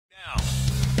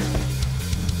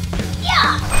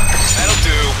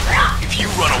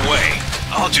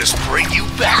I'll just bring you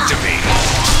back to me.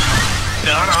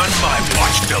 Not on my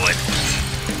watch, villain.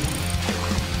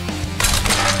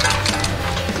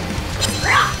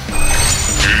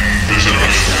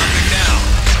 Invisibility. Now.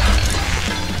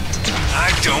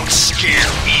 I don't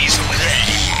scare easily.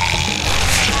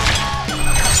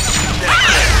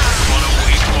 Never run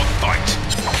away from a fight.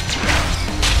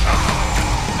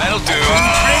 That'll do.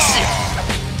 Impressive.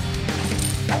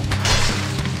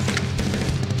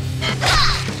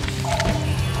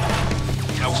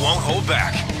 I won't hold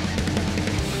back.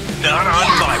 Not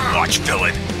on my watch,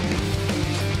 villain.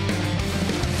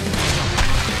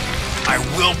 I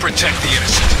will protect the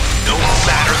innocent, no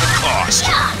matter the cost.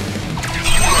 If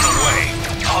you run away,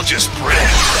 I'll just bring you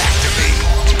back to me.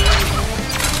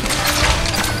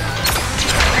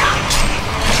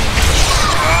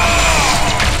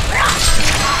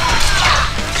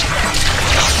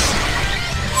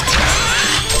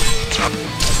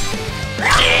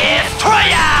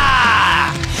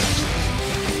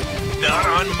 Not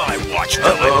on my watch,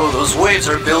 villain. Uh-oh, those waves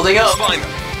are building up. Find them.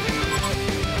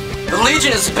 The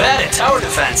Legion is bad at tower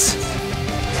defense.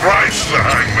 Price the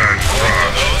hangman's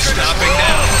cross. No stopping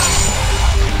now.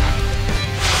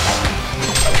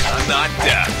 I'm not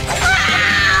deaf.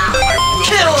 I will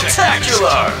protect the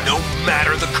innocent, no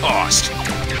matter the cost.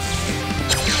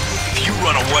 If you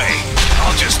run away,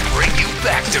 I'll just bring you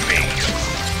back to me.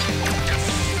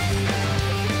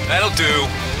 That'll do.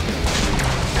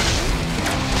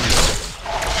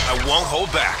 I won't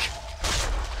hold back.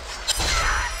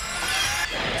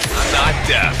 I'm not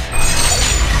deaf.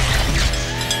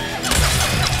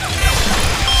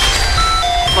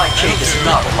 My cake is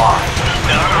not alive.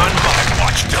 Not on my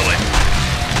watch, villain.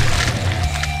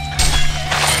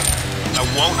 I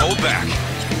won't hold back.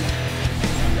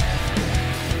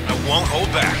 I won't hold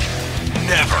back.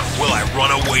 Never will I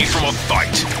run away from a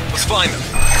fight. Let's find them.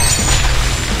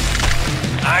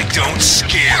 I don't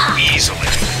scare easily.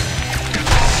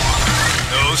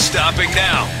 No stopping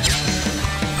now.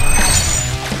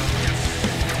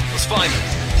 Let's find them.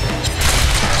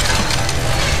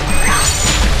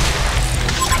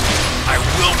 I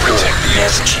will protect the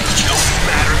innocent, no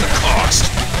matter the cost.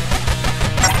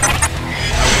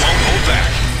 I won't hold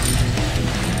back.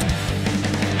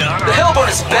 The Hellborn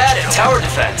is bad at tower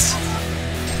defense.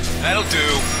 That'll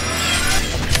do.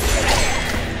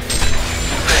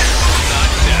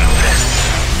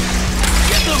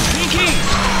 Get them, Pinky!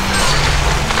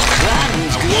 That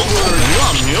is good.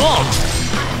 Yum.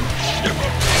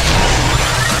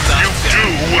 You do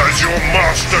as your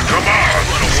master commands.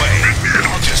 Run away.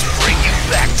 I'll just bring you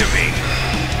back to me.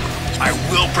 I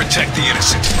will protect the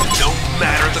innocent, no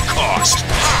matter the cost.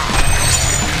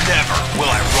 Never will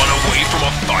I run away from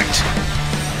a fight.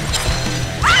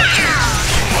 If you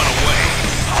run away,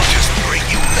 I'll just bring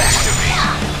you back to me.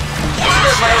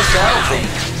 That's my own battle thing.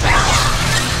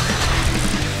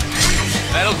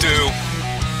 That'll do.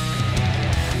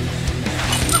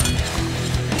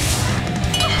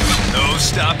 No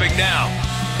stopping now.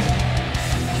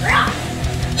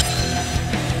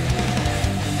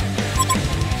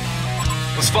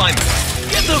 Let's find them.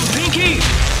 Get them, Pinky!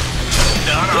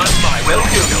 Not on my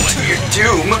Welcome watch, to your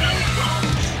doom.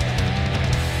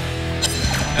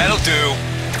 That'll do.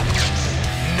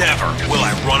 Never will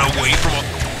I run away from a...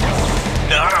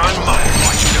 Not on my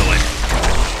watch, villain.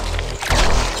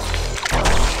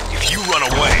 If you run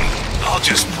away, I'll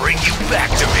just bring you back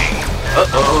to me.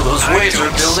 Uh-oh, those waves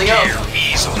are building up.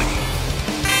 Easily.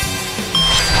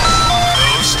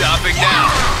 No stopping now.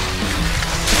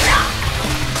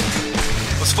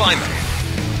 Let's find them.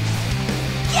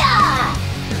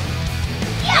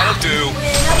 That'll do.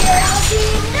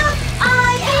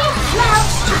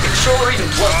 Is your controller even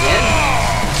plugged in?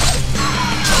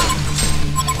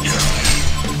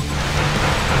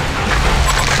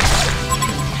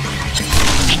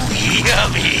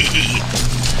 Yummy!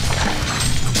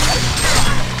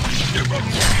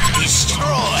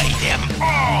 Destroy them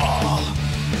all!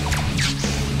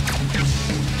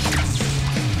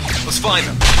 Let's find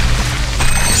them.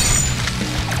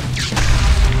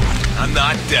 I'm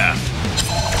not deaf.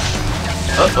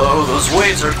 Uh-oh, those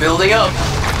waves are building up.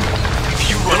 If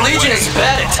you The run Legion away, is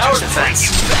bad at tower I'll just bring defense.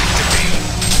 you back to me.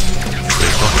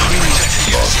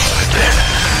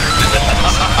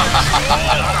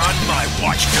 Not on my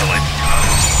watch, villain.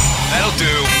 That'll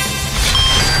do.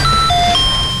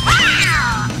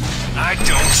 I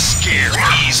don't scare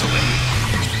easily.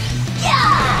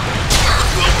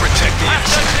 We'll protect the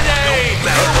innocent, no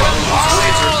matter what. Those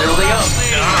waves are building up.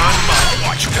 Not on my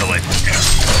watch, villain.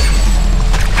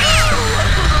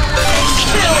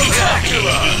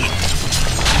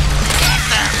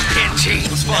 Pinchy.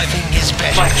 Let's find it. Nothing is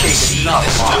better. My cake is not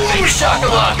alive.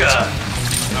 Shakalaka!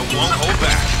 I won't hold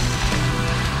back.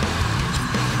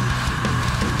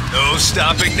 No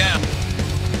stopping now.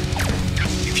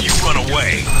 If you run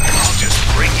away, I'll just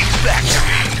bring you back to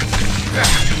me.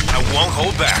 I won't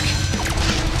hold back.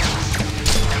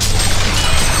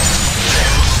 No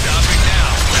stopping now.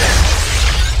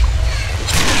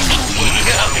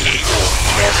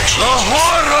 The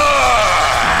horror!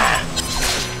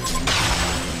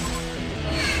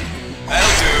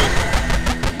 That'll do.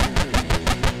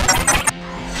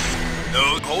 No,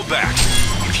 hold back.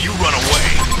 If you run away,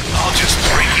 I'll just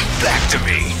bring you back to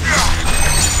me.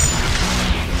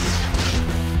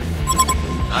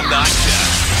 I'm not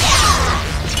done.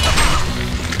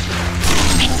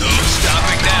 No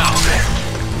stopping now.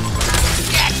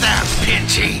 Get that,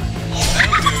 Pinchy.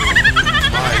 That'll do.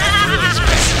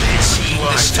 See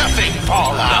the stuffing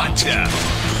fall out. Not done.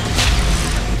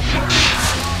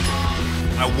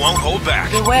 I won't hold back.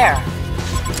 Beware.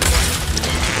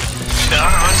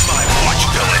 Not on my watch,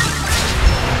 villain.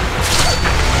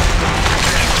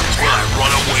 Never will I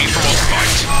run away from a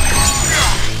fight.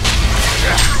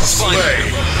 Slay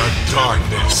the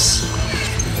darkness.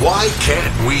 Why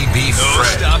can't we be No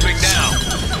friends? stopping now.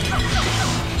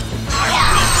 I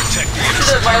will protect the This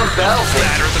innocent. is my own No battlefield.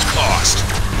 matter the cost.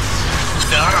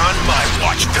 Not on my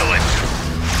watch, villain.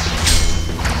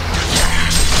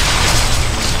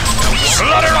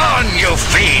 Slaughter on, you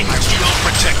fiend! I will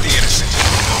protect the innocent.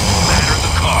 No matter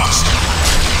the cost.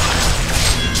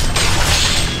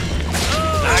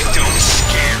 I don't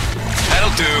scare.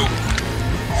 That'll do.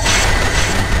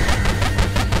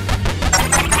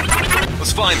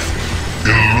 Let's find them.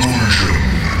 Illusion.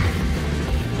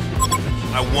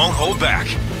 I won't hold back.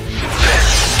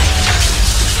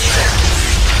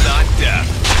 Not death.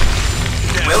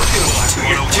 Never Welcome will I to run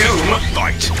your away doom. from a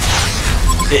fight.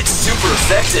 It's super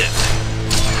effective.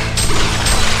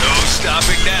 No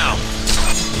stopping now.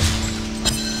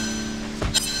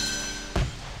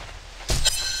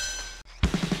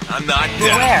 I'm not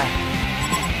dead. Beware.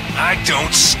 I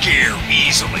don't scare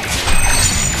easily.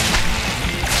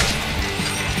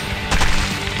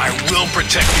 I will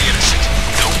protect the innocent,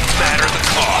 no matter the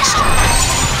cost.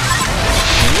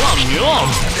 Yum, yum.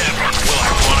 Never will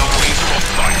I run away from a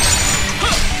fight.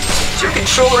 Is your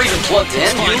controller even plugged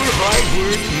in? Your hard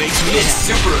work makes me It's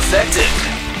super effective.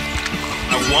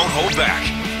 I won't hold back.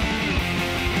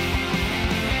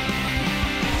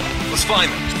 Let's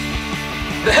find them.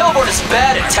 The Hellborn is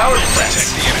bad at tower Protect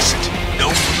defense. the innocent, no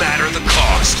matter the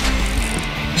cost.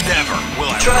 Never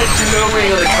will I Try run away. throwing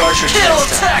another cartridge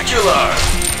next time. Kill-tacular!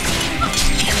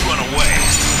 If you run away,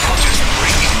 I'll just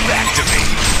bring you back to me.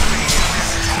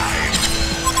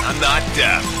 I'm not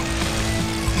deaf.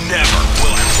 Never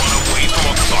will I run away from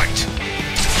a fight.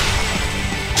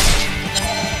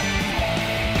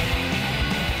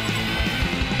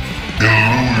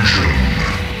 Illusion.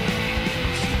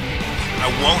 I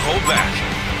won't hold back.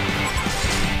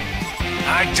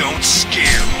 I don't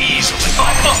scare easily.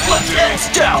 Hands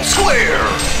down, square!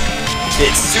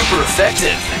 It's super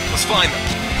effective. Let's find them.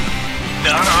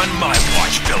 Not on my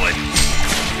watch, villain.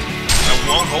 I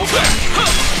won't hold back.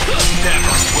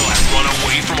 Never will I run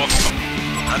away from a fight.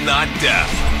 I'm not deaf.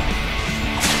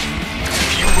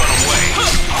 If you run away,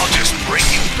 I'll just bring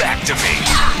you back to me.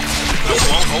 I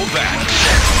won't hold back.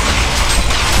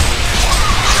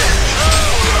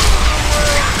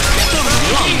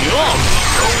 yum, yum.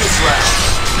 Bonus round.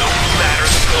 No matter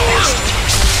the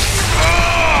cost.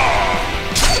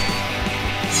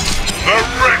 The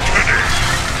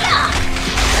reckoning.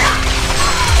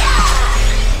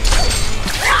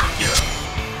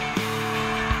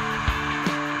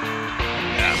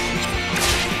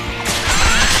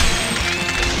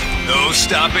 No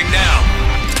stopping now.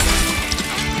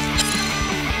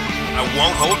 I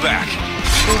won't hold back.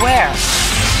 Beware.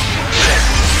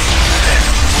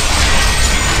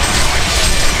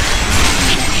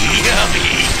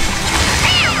 Yummy.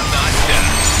 I'm not done.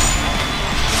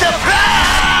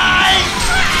 Surprise!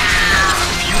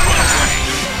 If you run away,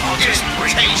 I'll just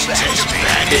bring you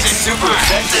back to me. It's super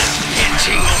effective.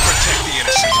 I will protect the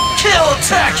innocent.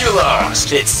 Kill-tacular!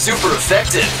 It's super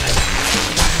effective.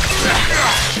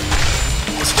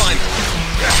 Let's find them.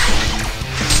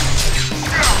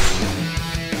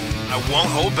 I won't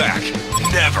hold back.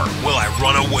 Never will I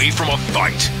run away from a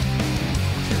fight.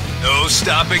 No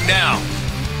stopping now.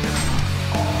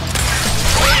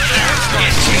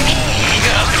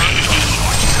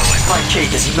 My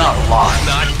cake is not a lie.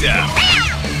 Not down.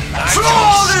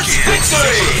 Flawless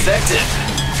victory! Effective.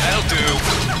 That'll do.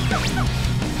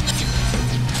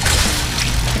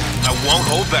 I won't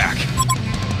hold back.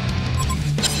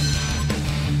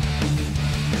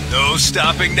 No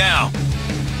stopping now.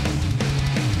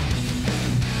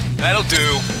 That'll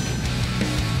do.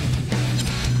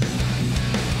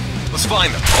 Let's find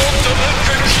them. Ultimate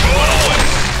control! Run away.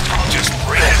 I'll just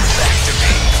bring it back to me.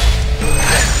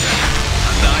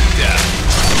 I'm not deaf.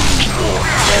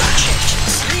 Never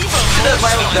changes. That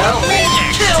final battle move.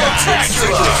 Kill attack.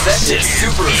 Super effective.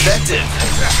 Super effective.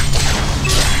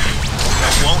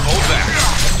 That won't hold back.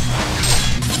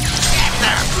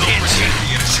 Can't take the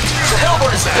innocent. The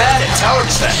Hellborn is bad at tower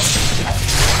defense.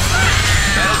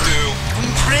 That'll do.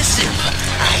 Impressive.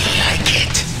 I like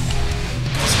it.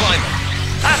 Let's find them.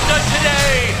 After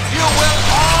today, you will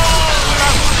all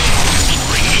love me.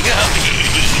 Bring up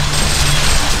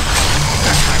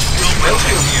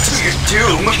Welcome to your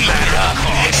doom.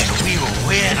 and we will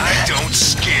win. I don't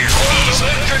scare easily.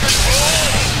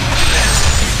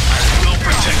 I will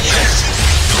protect this.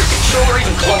 The controller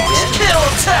even plugged in.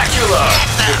 Kill-tacular.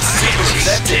 It's super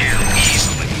effective.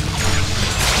 Easily.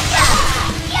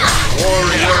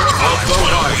 Warrior of the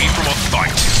Run light. away from a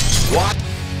fight. What?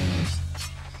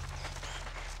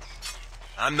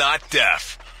 I'm not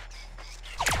deaf.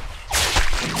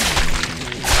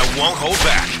 I won't hold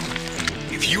back.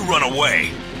 If you run away,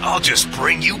 I'll just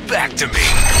bring you back to me.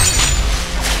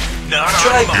 Not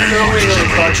Try on my throwing in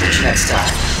a cartridge next time.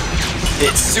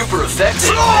 It's super effective.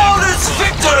 Flawless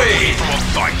victory! from a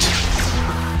fight.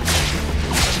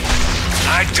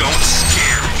 I don't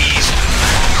scare easily.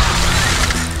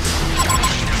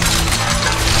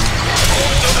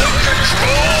 Ultimate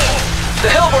control! The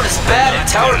Hellborn is bad at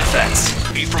tower defense.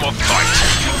 Me from a fight.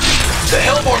 The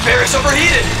Hellborn barracks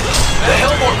overheated! The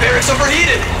Hellborn barracks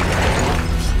overheated!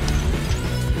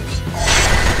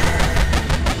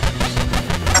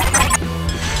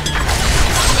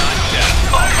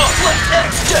 Left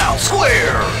X down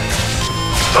square!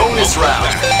 Bonus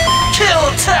round.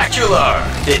 Kill-tacular!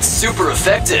 It's super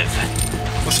effective.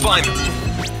 Let's find them.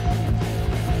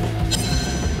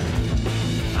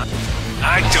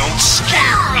 I don't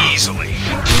scare easily.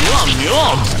 Yum,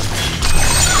 yum.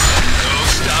 No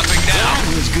stopping now. That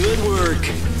was good work.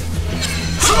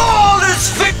 Flawless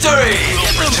victory!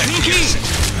 Get them, Pinky.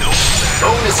 No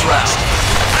Bonus round.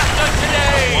 After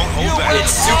today, won't hold back.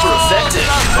 It's super effective.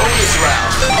 Bonus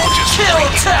round. I'll just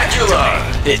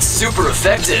Kill-tacular! It's super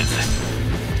effective.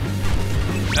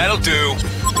 That'll do.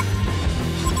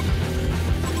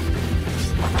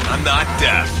 I'm not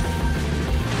deaf.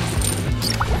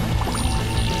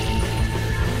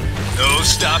 No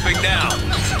stopping now.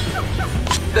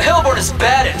 The Hellborn is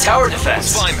bad at tower Let's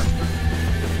defense. find them.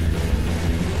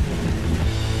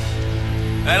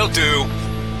 That'll do.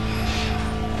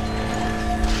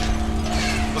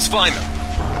 Let's find them.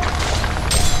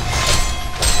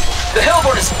 The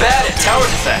Hellborn is bad at tower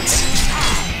defense.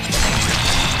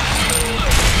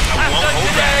 I won't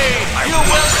hold back. I will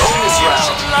Bonus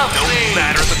round. no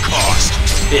matter the cost.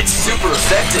 It's super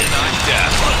effective. Not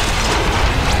deaf.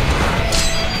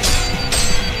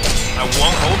 I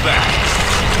won't hold back.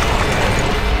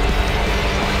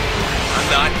 I'm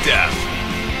not deaf.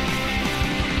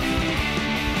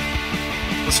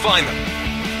 Let's find them.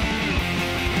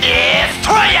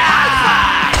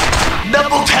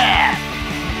 Double tap!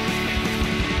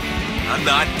 I'm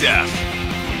not deaf.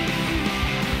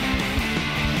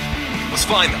 Let's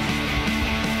find them.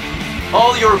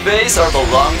 All your base are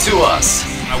belong to us.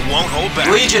 I won't hold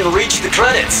back. Legion reached the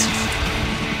credits.